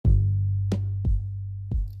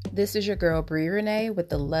This is your girl Bree Renee with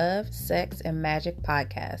the Love, Sex, and Magic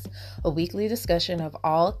podcast, a weekly discussion of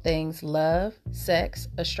all things love, sex,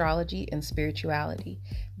 astrology, and spirituality.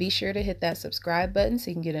 Be sure to hit that subscribe button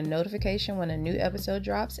so you can get a notification when a new episode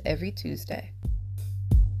drops every Tuesday.